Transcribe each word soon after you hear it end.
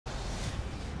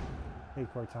Hey,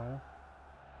 Cortana.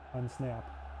 Unsnap.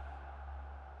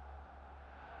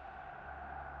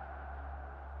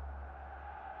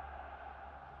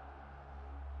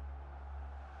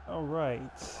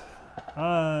 Alright.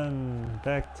 On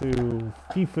back to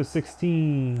FIFA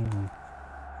 16.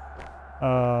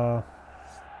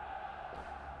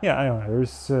 Yeah, I don't know.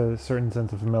 There's a certain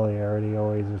sense of familiarity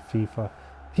always with FIFA.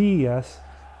 PES,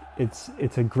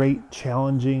 it's a great,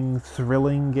 challenging,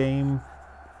 thrilling game.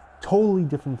 Totally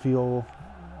different feel.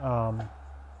 I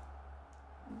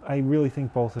really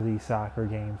think both of these soccer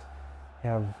games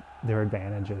have their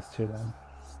advantages to them.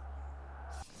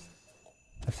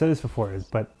 I've said this before,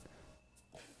 but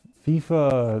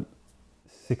FIFA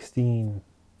 16,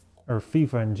 or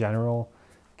FIFA in general,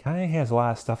 kind of has a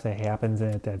lot of stuff that happens in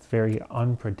it that's very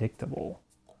unpredictable.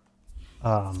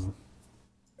 And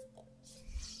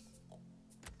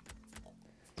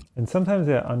sometimes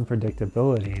that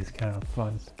unpredictability is kind of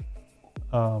fun.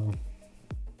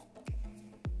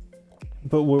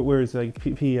 But whereas like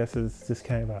PES is just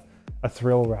kind of a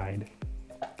thrill ride.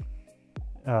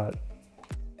 I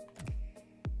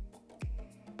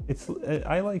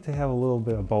like to have a little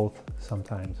bit of both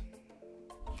sometimes.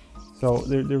 So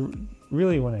they're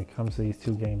really, when it comes to these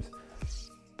two games,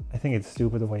 I think it's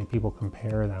stupid the way people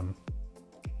compare them.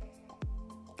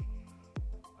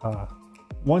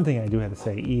 One thing I do have to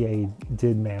say, EA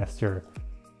did master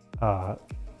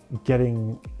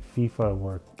getting FIFA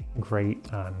work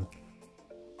great on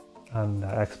the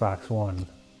Xbox One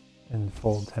in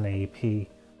full 1080p.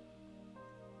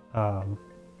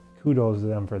 Kudos to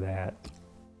them for that.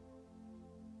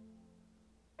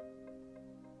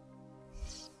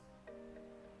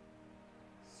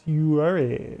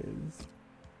 Suarez.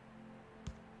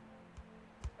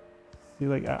 See,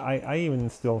 like, I even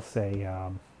still say, what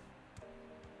am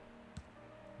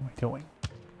I doing?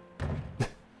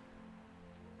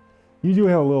 You do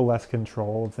have a little less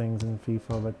control of things in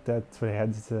FIFA, but that's what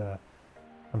adds to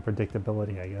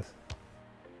unpredictability, I guess.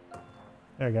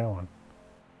 There, I got one.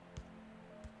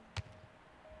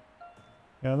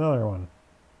 Got another one.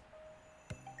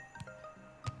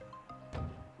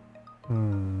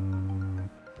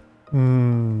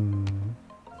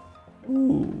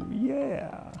 Ooh,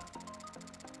 yeah.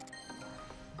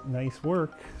 Nice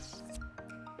work.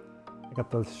 I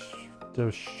got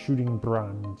those shooting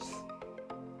bronze.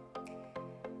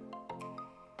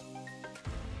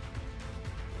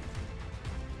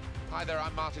 Hi there,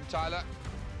 I'm Martin Tyler.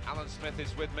 Alan Smith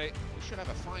is with me. We should have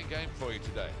a fine game for you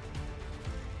today.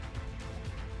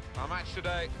 Our match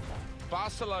today,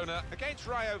 Barcelona against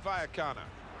Rayo Vallecano.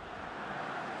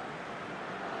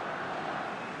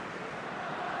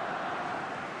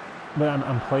 But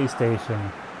on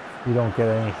PlayStation, you don't get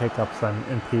any hiccups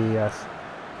in PES.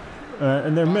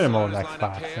 And they're minimal in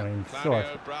Xbox. I mean, still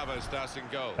Bravo starts in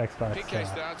goal. Xbox. PK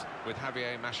starts with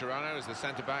Javier Mascherano as the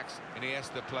centre-backs.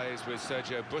 Iniesta plays with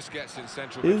Sergio Busquets in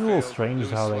central midfield. It is a little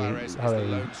strange how they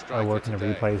are working the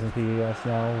replays in PES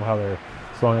now. How they're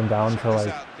slowing them down to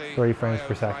like 30 frames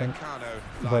per second.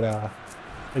 But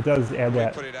it does add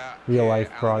that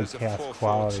real-life broadcast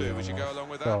quality almost.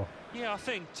 So. Yeah, I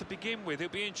think to begin with,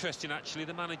 it'll be interesting actually.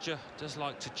 The manager does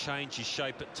like to change his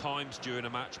shape at times during a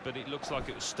match, but it looks like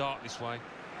it will start this way.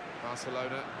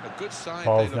 Barcelona, a good side.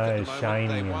 Ball's they look not at as the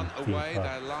shiny moment. They won away FIFA.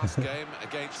 their last game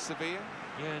against Sevilla.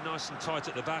 Yeah, nice and tight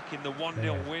at the back in the 1-0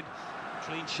 Yeah. win.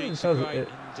 Clean sheets are great,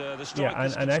 and the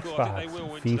strikers on can score. I Xbox, think they will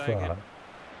win today FIFA again.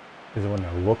 is the one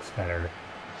that looks better.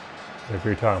 If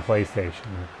you're talking PlayStation,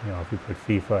 you know, if you put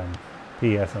FIFA and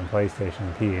PS on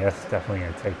PlayStation, PS is definitely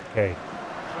going to take the cake.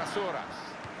 Trasuras.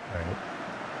 Right.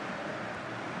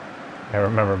 I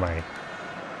remember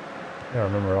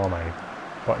all my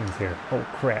buttons here. Oh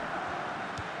crap.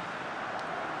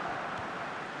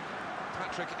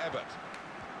 Patrick Ebert.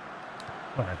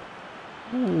 Come on.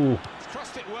 Ooh. He's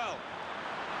crossed it well.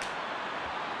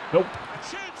 Nope. A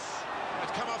chance!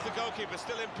 It's come off the goalkeeper,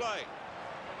 still in play.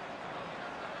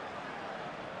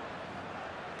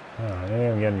 Maybe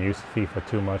I'm getting used to FIFA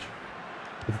too much.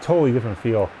 It's a totally different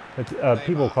feel. It's,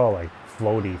 people call it like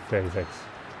floaty physics,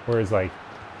 whereas like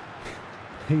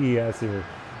yes, you're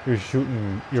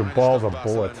shooting your balls of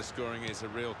bullets. Scoring is a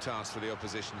real task for the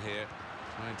opposition here,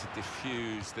 trying to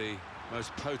diffuse the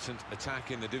most potent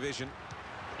attack in the division.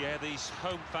 Yeah, these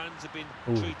home fans have been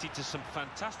treated to some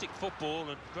fantastic football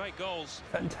and great goals.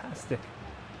 Fantastic.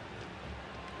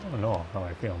 I don't know how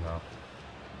I feel now.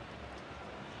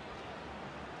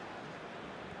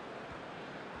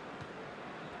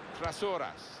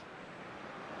 Trasuras.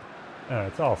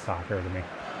 It's all soccer to me.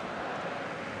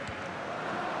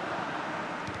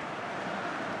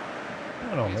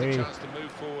 don't know, Here's maybe a chance to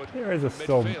move forward there is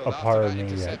still midfield a part after of that me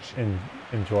that interception.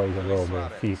 enjoys a little bit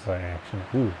of FIFA action.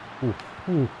 Ooh, ooh,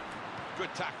 ooh.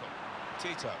 Good tackle.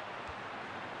 Tito.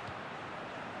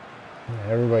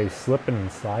 Yeah, everybody's slipping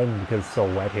and sliding because it's so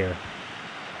wet here.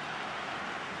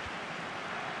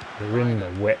 We're in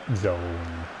the wet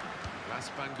zone. Las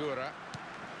Bangura.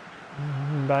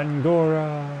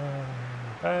 Bangura.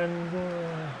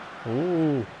 Bangura.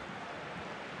 Ooh.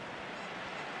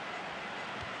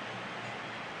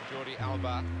 Jordi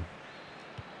Alba.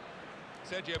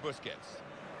 Sergio Busquets.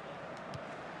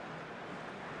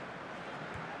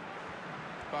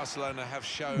 Barcelona have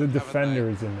shown The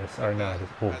defenders in this are not as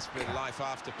cool. Has been life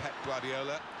after Pep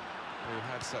Guardiola, who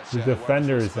had such The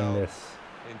defenders in this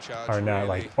are not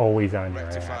like always on your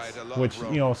ass, which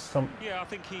you know Yeah, I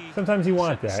think he sometimes you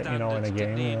want set that, you know, in a standards,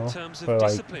 game, didn't he, you know. in terms of But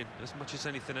like, discipline, as much as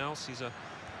anything else, he's a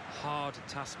hard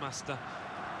taskmaster.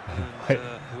 And,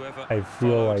 whoever I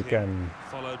feel like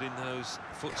followed in those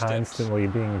footsteps. Constantly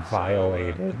being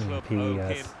violated in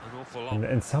PES,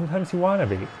 and sometimes you want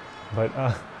to be, but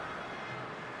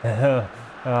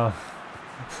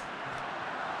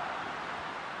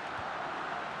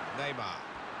Neymar.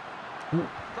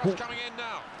 Cross coming in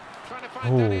now. Trying to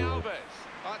find Dani Alves.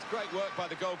 Oh, that's great work by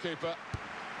the goalkeeper.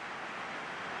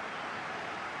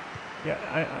 yeah,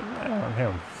 I'm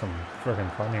having some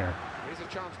freaking fun here. Here's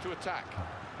a chance to attack.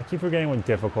 I keep forgetting what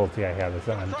difficulty I have this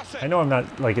on. I know I'm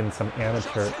not like in some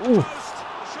amateur. Ooh.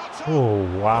 Oh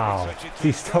wow!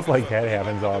 See, stuff like that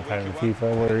happens all the time in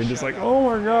FIFA, where you're just like, oh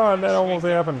my god, that almost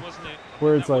happened.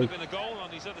 Where it's like,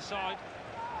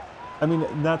 I mean,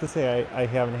 not to say I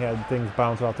haven't had things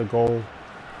bounce off the goal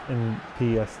in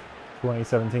PES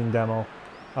 2017 demo.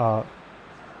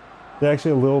 They're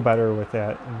actually a little better with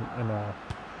that in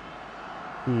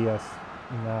PES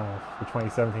now for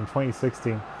 2017.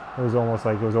 2016, it was almost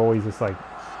like it was always just like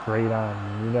straight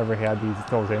on. You never had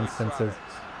those instances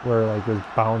where like it was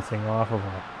bouncing off of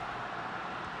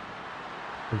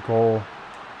the goal.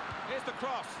 Here's the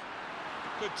cross.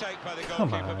 Good take by the Come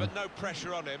goalkeeper, on. but no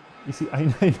pressure on him. You see, I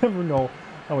never know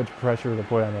how much pressure to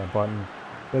put on that button.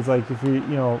 It's like if you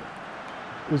know,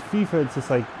 with FIFA, it's just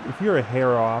like if you're a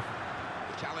hair off,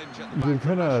 Challenge at the you're back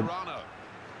from gonna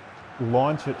Mascherano.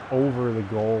 launch it over the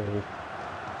goal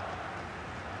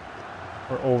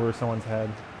or over someone's head.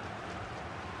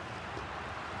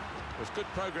 There's good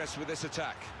progress with this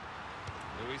attack.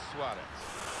 Luis Suarez.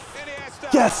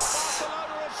 Iniesta. Yes!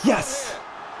 Yes!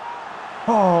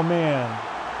 Oh man.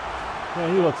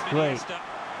 Yeah, he looks great. Iniesta.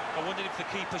 I wondered if the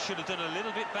keeper should have done a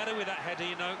little bit better with that header,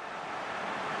 you know.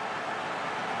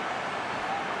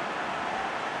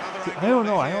 See, I don't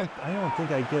know. I don't think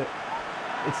I get.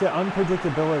 It's the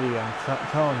unpredictability. I'm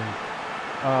telling you.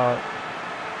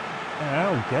 And I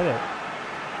don't get it.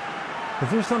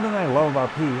 Because there's something I love about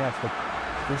PES, but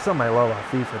there's something I love about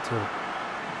FIFA too.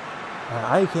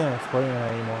 I can't explain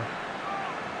it anymore.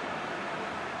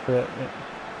 But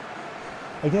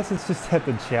I guess it's just that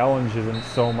the challenge isn't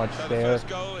so much So there. the first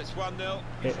goal, it's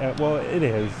 1-0. Well, it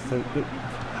is. I don't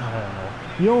know.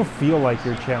 You don't feel like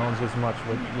you're challenged as much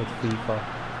with FIFA.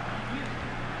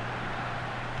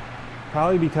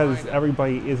 Probably because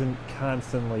everybody isn't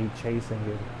constantly chasing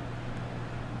you.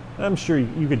 I'm sure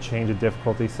you could change the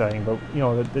difficulty setting, but you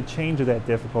know the change of that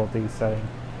difficulty setting,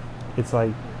 it's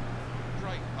like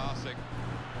Great passing.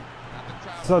 And the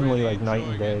crowd suddenly really like night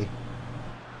and enjoying day. it.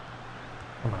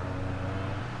 Come on.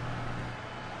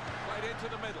 Played into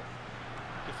the middle.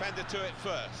 Defender to it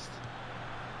first.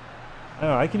 I don't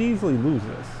know. I could easily lose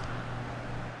this.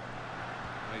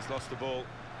 And he's lost the ball.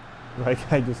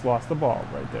 Like I just lost the ball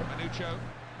right there. Manucho.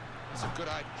 It's a good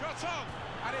idea. Shot on!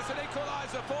 And it's an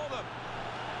equaliser for them.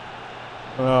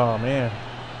 Oh man.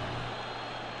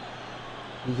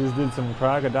 He just did some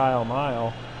crocodile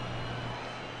mile.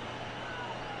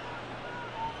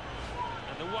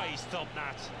 And the way he stopped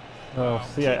that. Oh,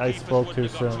 see, I spoke too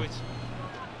soon.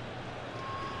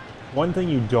 One thing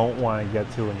you don't want to get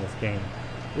to in this game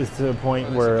is to the point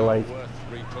where like worth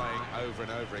replaying over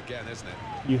and over again, isn't it?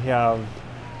 you have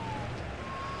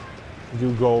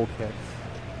do goal kicks.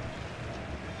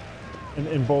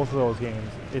 In both of those games,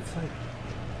 it's like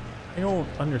I don't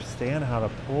understand how to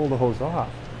pull those off.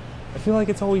 I feel like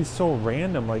it's always so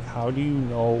random. Like, how do you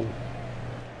know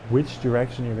which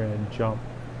direction you're going to jump?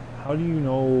 How do you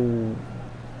know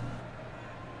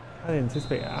how to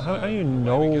anticipate? How do you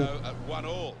know At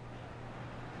 1-1.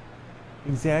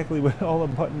 exactly what all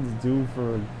the buttons do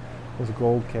for those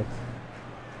goal kicks?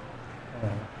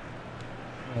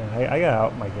 I got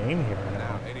out my game here now.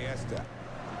 Now Iniesta.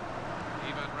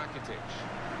 Ivan Rakitic.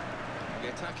 The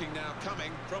attacking now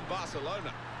coming from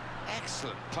Barcelona.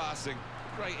 Excellent passing.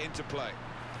 Great interplay.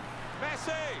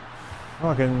 Messi.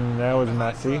 Fucking, that was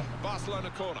messy. Barcelona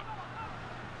corner.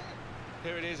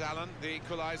 Here it is, Alan, the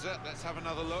equaliser. Let's have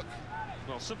another look.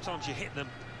 Well, sometimes you hit them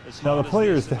as hard. Now the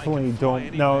players definitely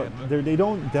don't. Now they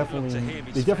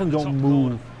definitely don't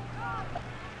move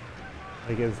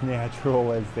like as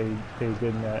natural as they did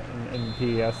in that in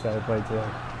PES that I played today.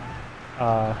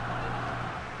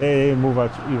 They move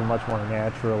even much more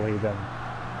naturally than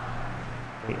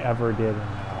they ever did in.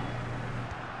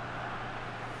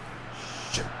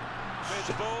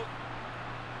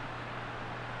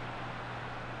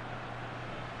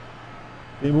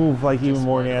 They move like even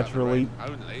more naturally.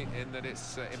 Only in that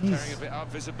it's impairing a bit our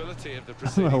visibility of the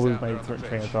I'm gonna lose my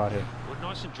train of thought here. We're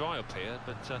nice and dry up here,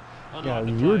 but yeah, the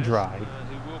you're players, dry.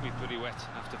 Who will be pretty wet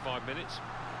after 5 minutes.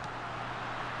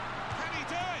 Can he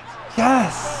do it?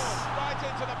 Yes! Right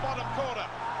into the bottom corner.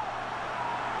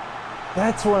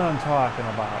 That's what I'm talking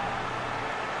about.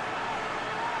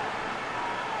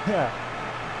 Yeah,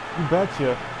 you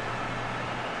betcha.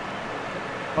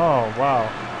 Oh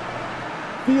wow.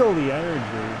 Feel the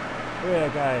energy. Look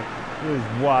at that guy with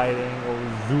his wide angle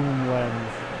zoom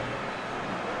lens.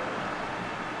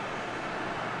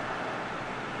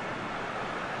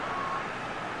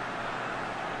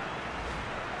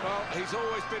 Well, he's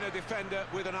always been a defender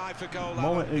with an eye for goal.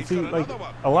 See, like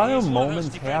a lot of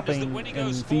moments happen in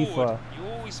FIFA. You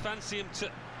always fancy him to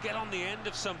get on the end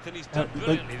of something. He's done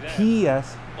brilliantly like there.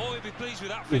 PS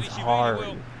is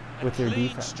hard with their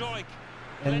defense. Strike.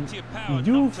 And you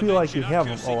do feel like you have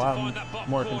a lot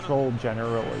more control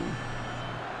generally.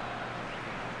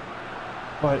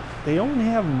 But they don't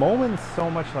have moments so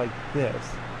much like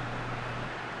this.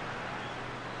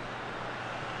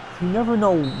 You never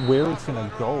know where it's going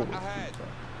to go with FIFA.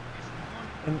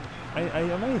 And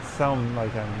I might sound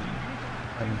like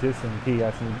I'm dissing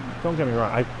PS, and don't get me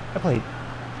wrong, I played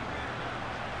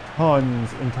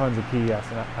tons and tons of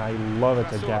PS, and I love it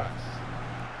to death.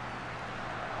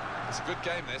 It's a good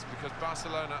game, this, because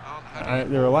Barcelona aren't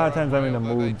having there are a lot of times I'm in the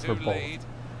mood for both.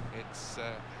 It's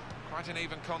quite an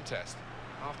even contest.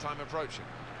 Half-time approaching.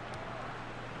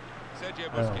 I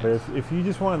know, but if you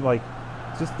just want like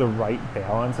just the right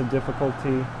balance of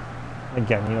difficulty,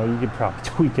 again, you know, you could probably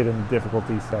tweak it in the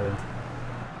difficulty settings.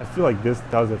 I feel like this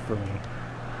does it for me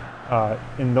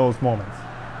in those moments.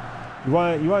 You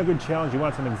want a good challenge. You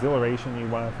want some exhilaration. You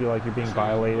want to feel like you're being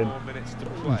violated.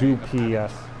 Do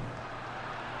PS.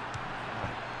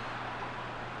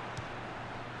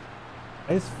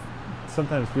 I just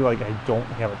sometimes feel like I don't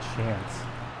have a chance.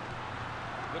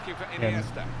 Looking for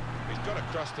Iniesta. He's got a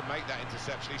cross to make that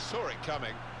interception. He saw it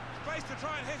coming. Space to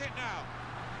try and hit it now.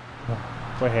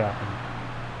 What happened?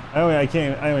 I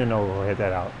don't even know who will hit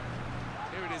that out.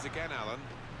 Here it is again, Alan.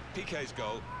 Piqué's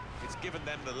goal. It's given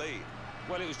them the lead.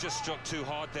 Well, it was just struck too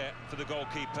hard there for the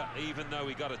goalkeeper, even though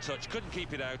he got a touch. Couldn't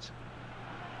keep it out.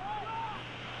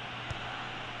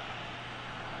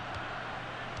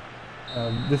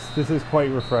 This is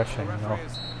quite refreshing, you know.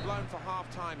 Blown for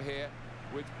half-time here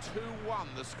with 2-1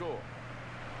 the score.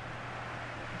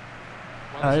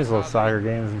 I just love soccer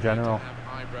games in general.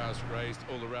 Eyebrows raised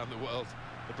all around the world.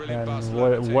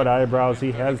 And what eyebrows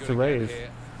he has to raise.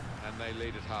 And they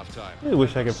lead at half-time. I really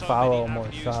wish I could follow more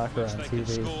soccer on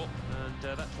TV.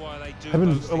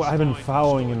 I've been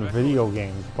following in video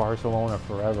games Barcelona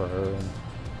forever, and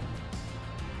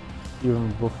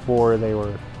even before they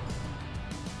were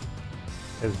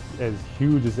as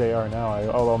huge as they are now.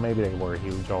 Although maybe they were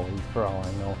huge always, for all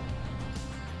I know.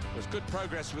 There's good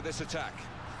progress with this attack.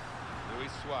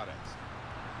 Luis Suarez.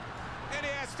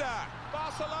 Iniesta.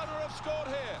 Barcelona have scored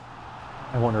here.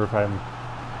 I wonder if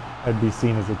I'd be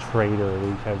seen as a traitor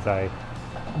because I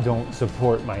don't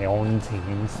support my own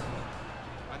teams.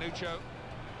 Manucho.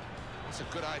 That's a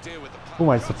good idea with the puck. Who am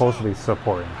I supposed to be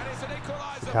supporting?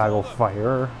 Chicago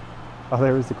Fire? Oh,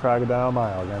 there's the Crocodile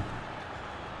Mile again.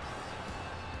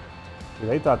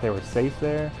 They thought they were safe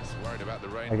there. Just worried about the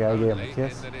rain. I gotta give him a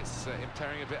kiss. And it's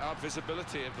impairing a bit our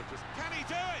visibility of the. Can he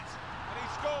do it? And he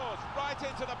scores right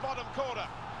into the bottom corner.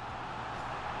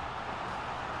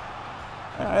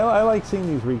 I like seeing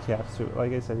these recaps too.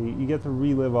 Like I said, you get to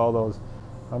relive all those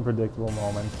unpredictable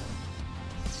moments.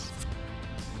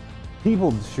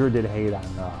 People sure did hate on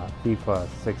FIFA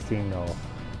 16 though.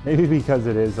 Maybe because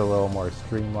it is a little more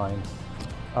streamlined.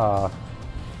 A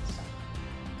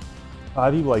lot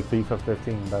of people like FIFA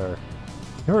 15 better.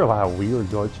 There were a lot of weird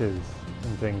glitches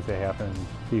and things that happened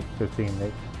in FIFA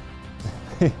 15.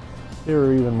 They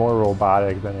were even more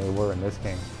robotic than they were in this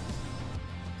game.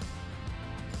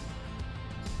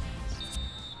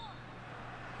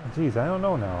 Geez, I don't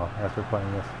know now after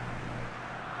playing this.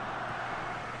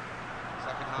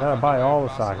 Gotta buy all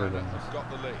the soccer games. Got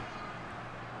the lead.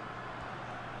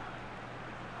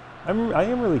 I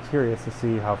am really curious to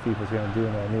see how FIFA's going to do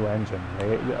in that new engine.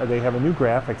 They have a new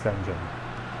graphics engine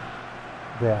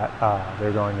that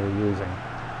they're going to be using.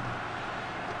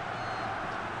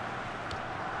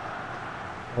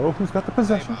 Oh, who's got the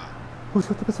possession? Who's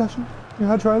got the possession? You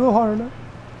gotta try a little harder now.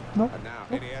 No. And now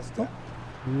Iniesta.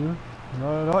 No.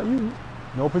 No, not you.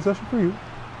 No possession for you.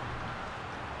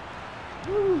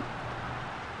 Woo.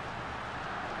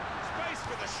 Space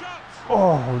for the shot.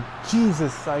 Oh,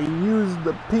 Jesus, I used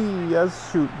the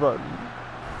PS shoot button.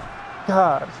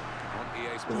 God.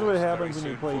 This is what happens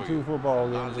when you play 2 football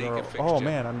games in a row. Oh,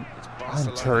 man, I'm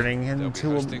turning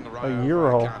into a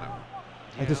Euro.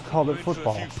 I just called it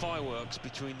football. A few fireworks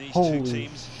between these Holy two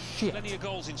teams. shit. Plenty of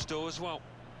goals in store as well.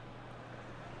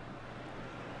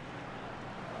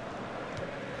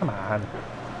 Come on.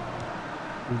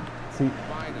 See,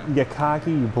 you get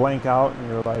cocky, you blank out, and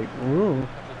you're like, ooh.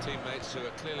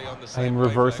 I am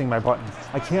reversing my buttons.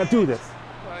 I can't do this.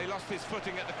 Well, he lost his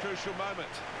footing at the crucial moment.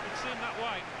 It seemed that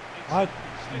way. What?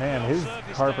 Man, his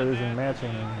carpet isn't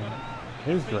matching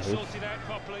his drapes.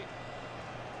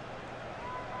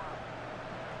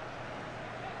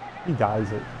 He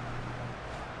dies it.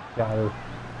 Got her.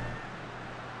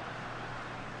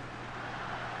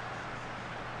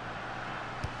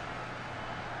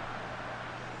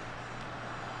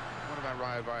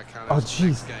 Oh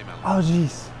jeez. Oh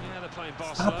jeez.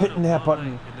 Stop hitting that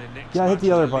button. Yeah, hit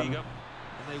the other button.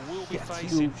 They will be Shit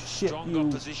facing you, shit strong you,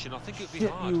 opposition. I think it'd be shit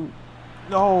hard. you.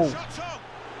 No.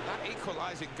 That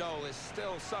equalising goal is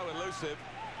still so elusive.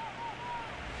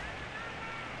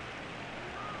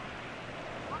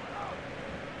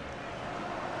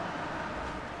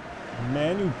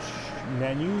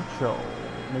 Manucho.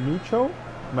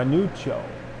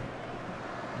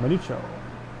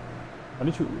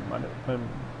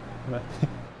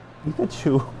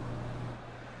 Pikachu.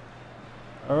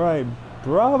 All right,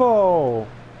 bravo.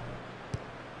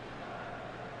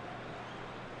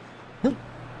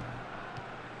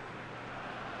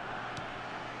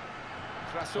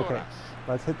 Okay,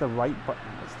 let's hit the right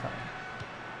button this time.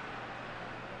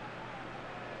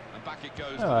 And back it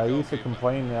goes. I used to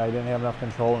complain that I didn't have enough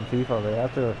control in FIFA, but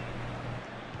after,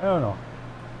 I don't know.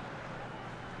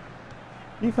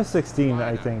 FIFA 16,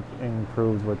 I think,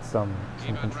 improved with some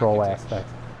control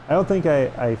aspects. I don't think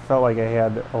I felt like I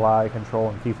had a lot of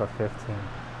control in FIFA 15.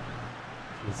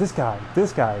 Jeez,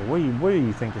 this guy, what do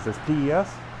you think? Is this PES?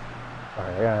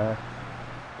 Sorry,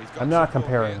 I'm not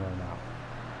comparing right now.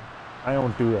 I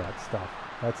don't do that stuff.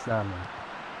 That's not me.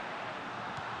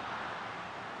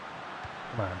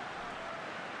 Come on.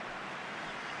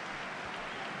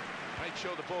 Made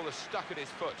sure the ball is stuck at his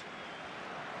foot.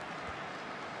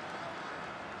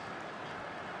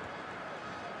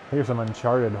 Here's some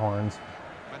Uncharted horns.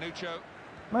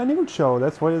 Manucho,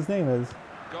 that's what his name is.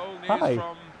 Goal news Hi.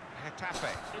 from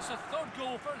Getafe. It's a third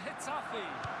goal for Getafe.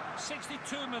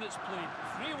 62 minutes played,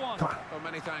 3-1. Come on. Well,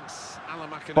 many thanks, Alan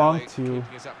McInally, Bonked you.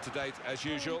 keeping us up to date as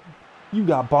usual. You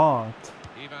got bonked.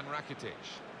 Ivan Rakitic.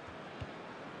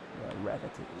 Yeah,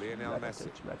 Rakitic. Lionel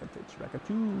Messi. Rakitic.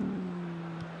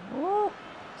 Oh.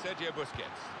 Sergio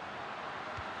Busquets.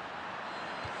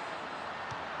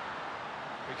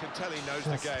 We can tell he knows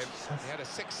the game. He had a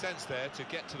sixth sense there to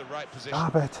get to the right position.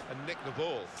 Stop it. And nick the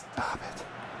ball. Stop it.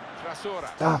 Trasora.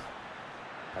 Stop.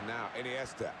 And now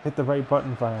Iniesta. Hit the right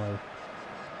button finally.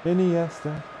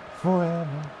 Iniesta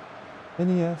forever.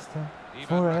 Iniesta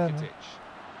forever. Rakitic.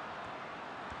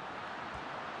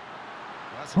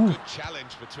 Well, that's a good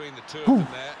challenge between the two of them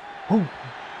there.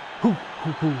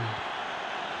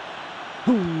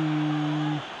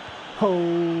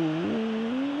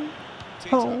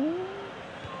 Tito.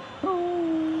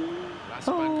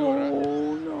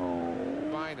 Oh no.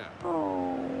 Bina.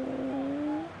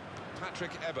 Oh.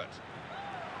 Patrick Ebert.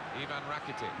 Ivan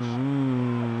Rakitic.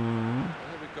 Mm.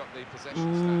 Here we've got the possession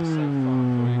stats so far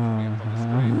for you coming up on the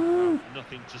screen.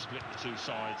 Nothing to split the two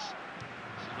sides.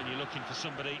 So when you're looking for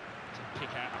somebody to pick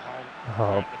out a hole.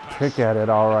 Oh, pick at it,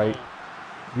 all right.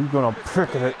 You're gonna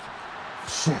pick at it.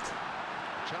 Shit.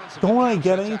 Don't I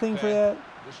get anything for that?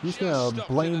 You're just gonna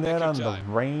blame that on the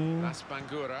rain? That's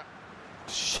Bangura.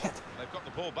 Shit. They've got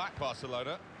the ball back,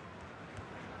 Barcelona.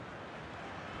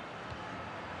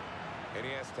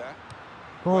 Iniesta.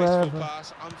 Graceful Forever.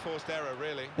 pass, unforced error,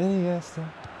 really. Iniesta. See a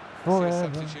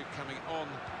Forever. substitute coming on.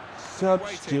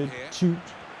 Substitute.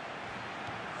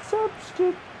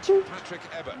 Substitute. Patrick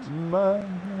Ebert.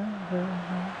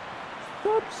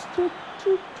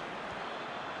 Substitute.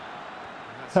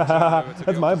 And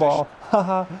That's my ball.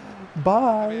 Haha. Bye.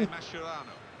 Javier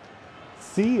Mascherano.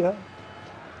 See ya.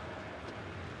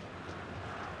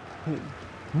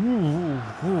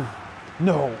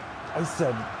 No. I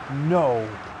said no.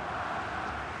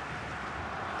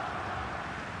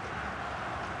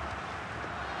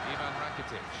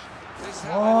 This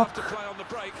how they love to play on the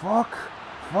break. Fuck.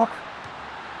 Oh,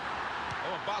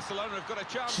 and Barcelona have got a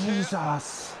chance Jesus.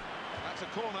 here. That's a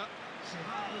corner.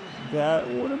 That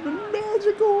would have been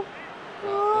magical. The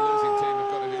losing team have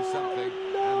got to do something,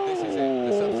 and this is it,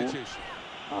 the substitution.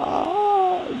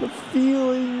 The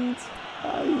feelings.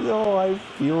 I know, I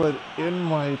feel it in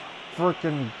my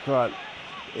freaking gut,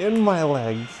 in my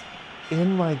legs,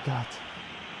 in my gut.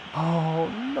 Oh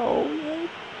no, that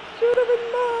should have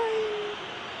been mine.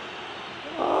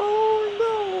 Oh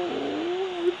no,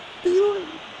 I feel it.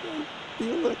 I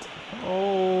feel it.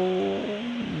 Oh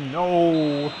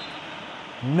no.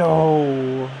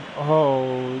 No.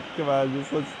 Oh, come on,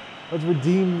 let's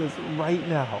redeem this right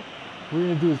now. We're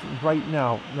gonna do this right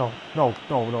now. No.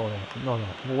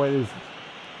 What is this?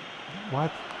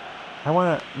 What? I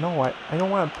don't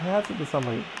wanna pass it to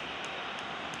somebody.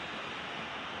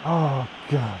 Oh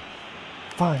God.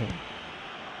 Fine.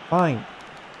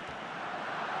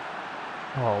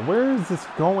 Oh, where is this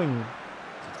going?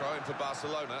 Throw in for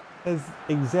Barcelona. Is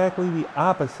exactly the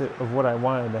opposite of what I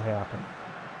wanted to happen.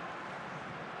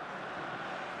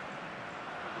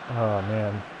 Oh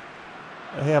man.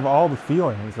 I have all the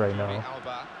feelings right now.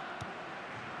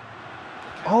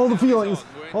 All the feelings.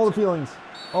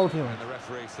 And the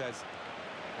referee says,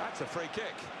 that's a free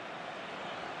kick.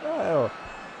 Oh,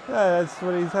 yeah, that's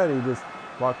what he said. He just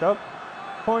walked up,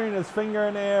 pointing his finger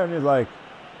in the air, and he's like,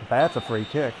 that's a free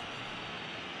kick.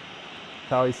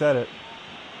 That's how he said it.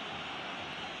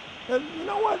 And you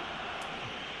know what?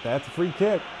 That's a free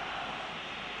kick.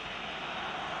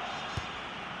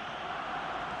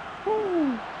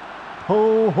 Woo.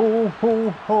 Ho, ho, ho,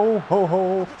 ho, ho,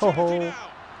 ho, ho, ho. And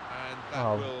that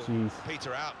will geez.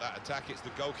 peter out that attack. It's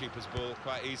the goalkeeper's ball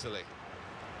quite easily.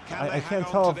 I can't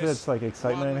tell if it's like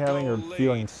excitement I'm having or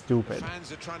feeling stupid.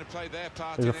 Fans are trying to play their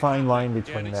part. There's a fine line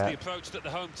between it's that. the approach that the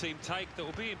home team take that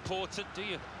will be important. Do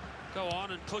you go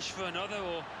on and push for another,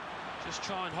 or just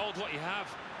try and hold what you have?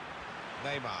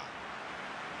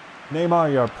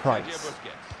 Neymar, your price.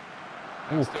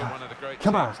 Ooh, still one of the great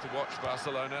come on. teams to watch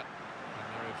Barcelona. And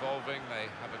they're evolving. They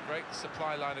have a great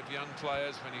supply line of young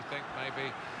players. When you think maybe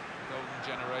the golden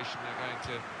generation are going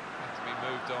to have to be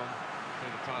moved on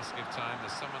through the passing of time,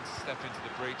 there's someone to step into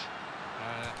the breach.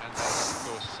 And they have, of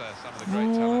course, some of the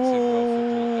great talents in world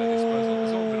football at their disposal.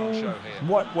 It's all been on show here.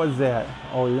 What was that?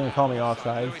 Oh, you're going to call me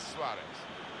offside? Luis Suarez.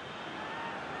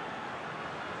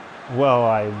 Well,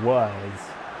 I was.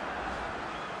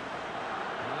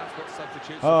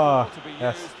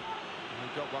 Yes.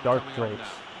 Dark drapes.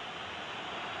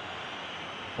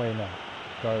 Wait, no.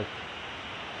 Dark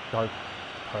carpet.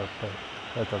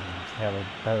 That doesn't have a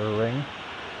better ring.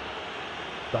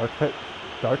 Dark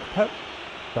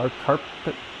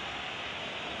carpet.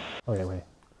 Okay, wait.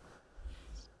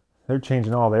 They're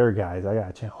changing all their guys. I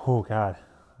gotta change. Oh God,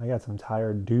 I got some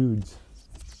tired dudes.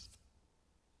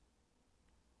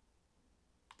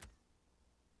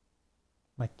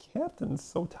 My captain's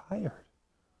so tired.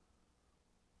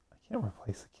 I can't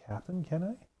replace the captain, can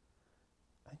I?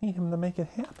 I need him to make it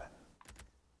happen.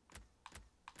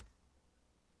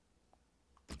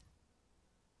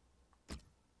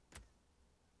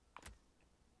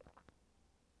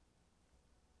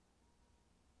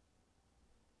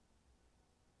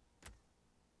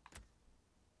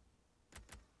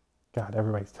 God,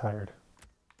 everybody's tired.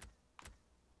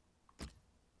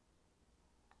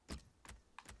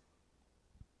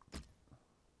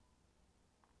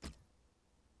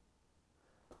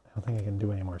 I don't think I can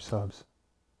do any more subs.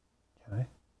 Can I?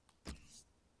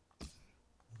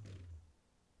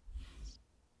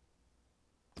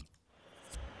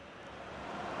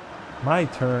 My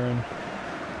turn.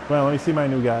 Well, let me see my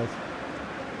new guys.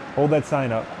 Hold that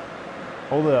sign up.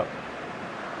 Hold it up.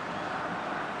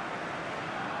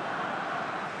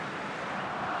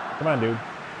 Come on, dude.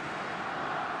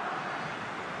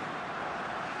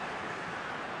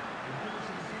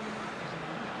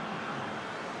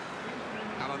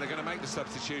 Alan, they're going to make the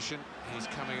substitution. He's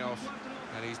coming off,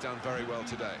 and he's done very well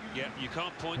today. Yeah, you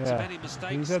can't point to many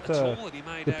mistakes he's at at all that he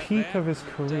made the out peak there, of his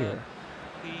career.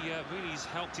 He really has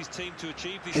helped his team to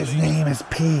achieve this. His name is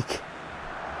Peak.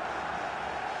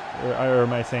 Or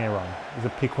am I saying it wrong? Is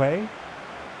it Piquet?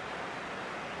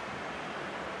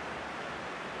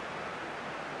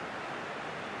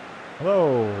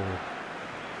 Hello,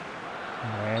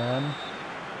 man.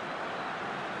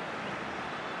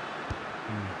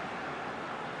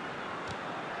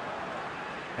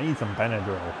 I need some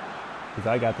Benadryl because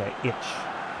I got that itch.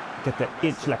 Get that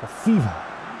itch like a fever,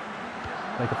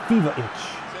 like a fever itch.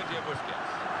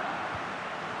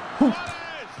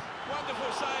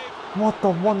 What a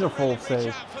wonderful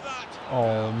save!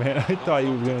 Oh man, I thought he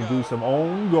was gonna do some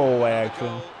own goal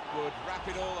action. Would wrap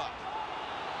it all up.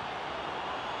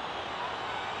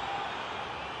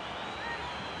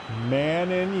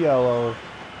 Man in yellow.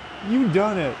 You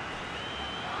done it.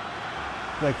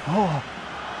 Like, oh.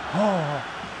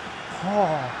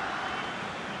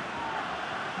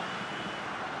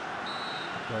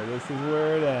 So this is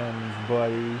where it ends,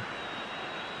 buddy.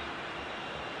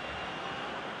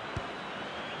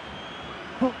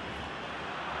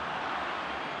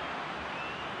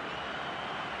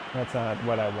 That's not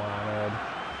what I wanted.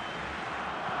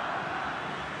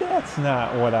 That's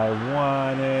not what I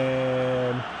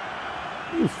wanted.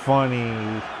 You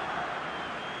funny.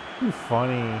 You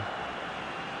funny.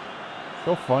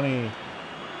 So funny.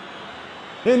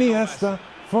 Iniesta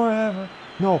forever.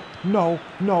 No.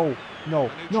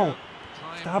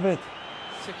 Stop it.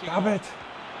 Stop it.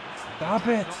 Stop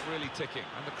it. Not really ticking,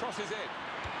 and the cross is in.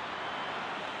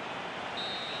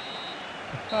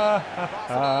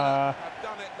 Barcelona have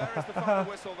done it. There is the final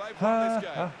whistle. They've won this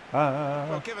game.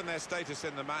 Well, given their status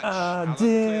in the match, I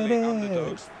did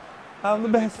it. I'm the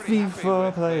best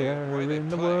FIFA player in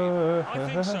the world. I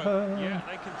think so. Yeah,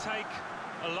 they can take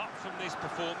a lot from this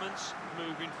performance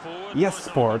moving forward. Yes,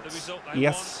 sports.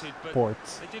 Yes,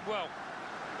 sports. They did well.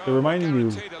 They're reminding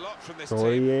you,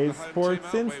 Story Sports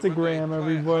Instagram,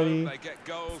 everybody.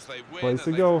 Place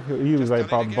to go. He was like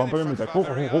bumping him. He's like, oh,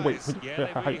 wait. Yeah, they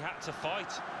really had to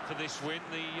fight for this win.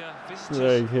 The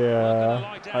visitors. Like,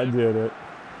 yeah, I did it.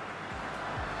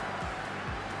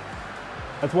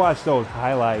 Let's watch those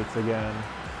highlights again.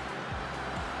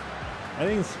 I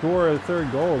didn't score a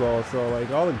third goal though, so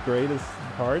like all the greatest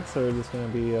parts are just gonna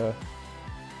be it's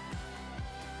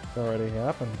already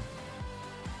happened.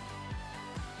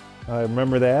 I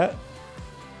remember that.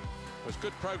 There's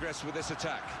good progress with this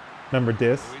attack. Remember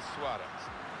this? Luis Suarez.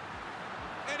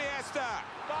 Iniesta.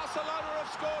 Barcelona have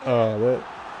scored. Oh,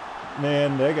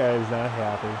 that guy's not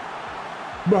happy.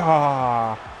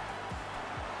 Bah!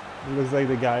 He looks like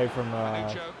the guy from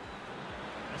That's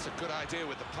a good idea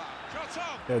with the puck.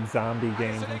 that zombie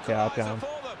game from Capcom.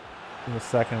 In the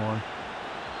second one.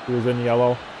 He was in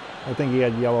yellow. I think he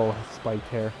had yellow spiked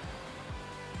hair.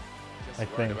 I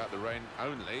think. About the rain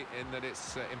only in that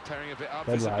it's impairing a bit our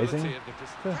Red visibility Rising? of the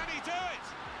Can he do it?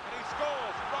 And he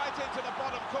scores right into the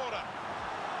bottom corner.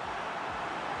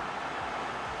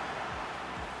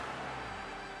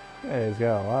 Yeah, he's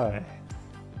got a lot of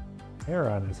hair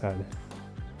on his head.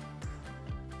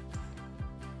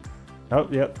 Oh,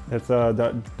 yep, it's a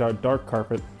dark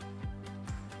carpet.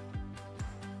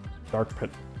 Dark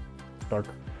pit. Dark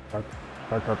carpet.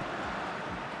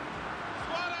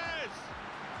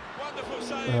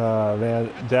 Man,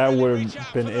 that would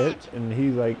have been it. And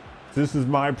he's like, this is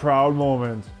my proud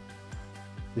moment.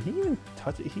 Did he even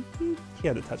touch it? He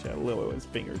had to touch it a little with his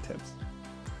fingertips.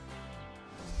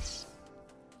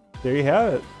 There you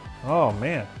have it. Oh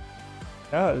man,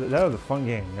 that was a fun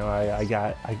game. You know, I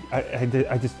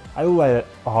let it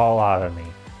all out of me,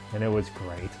 and it was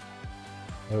great.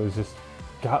 It was just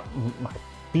got my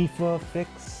FIFA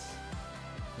fix.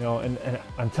 You know, and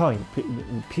I'm telling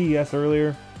you, PES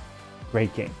earlier.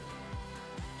 Great game.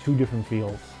 Two different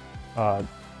feels. FIFA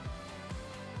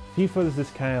is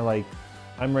just kind of like,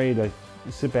 I'm ready to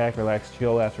sit back, relax,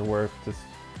 chill after work. Just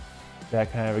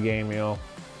that kind of a game, you know.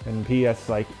 And PS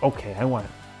like, okay, I want a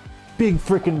big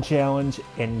freaking challenge,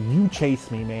 and you chase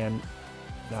me, man.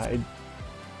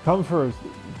 Come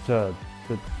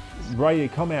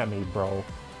at me, bro.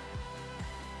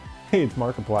 Hey, it's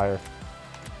Markiplier.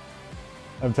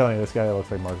 I'm telling you, this guy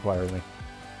looks like Markiplier to me.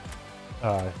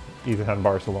 He's on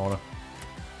Barcelona.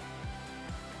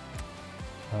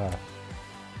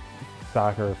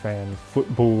 Soccer fans,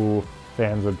 football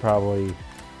fans would probably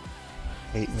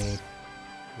hate me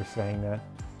for saying that.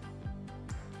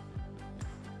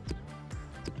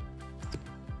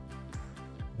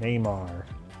 Neymar.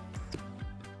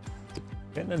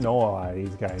 Getting to know a lot of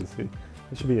these guys.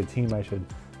 This should be a team I should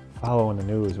follow in the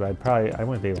news, but I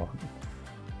wouldn't be able.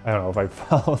 I don't know if I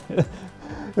followed it.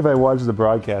 If I watched the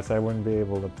broadcast, I wouldn't be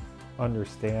able to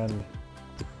understand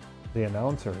the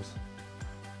announcers.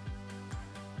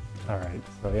 All right,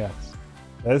 so yeah,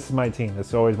 this is my team. This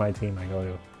is always my team I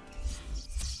go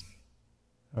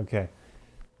to. Okay,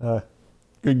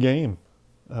 good game.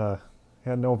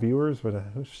 Had no viewers, but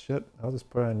oh shit, I'll just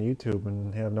put it on YouTube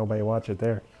and have nobody watch it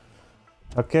there.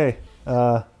 Okay,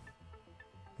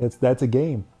 that's a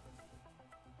game.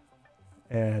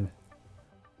 And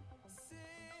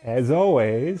as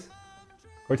always,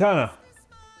 Cortana.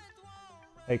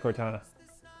 Hey Cortana,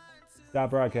 stop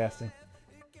broadcasting.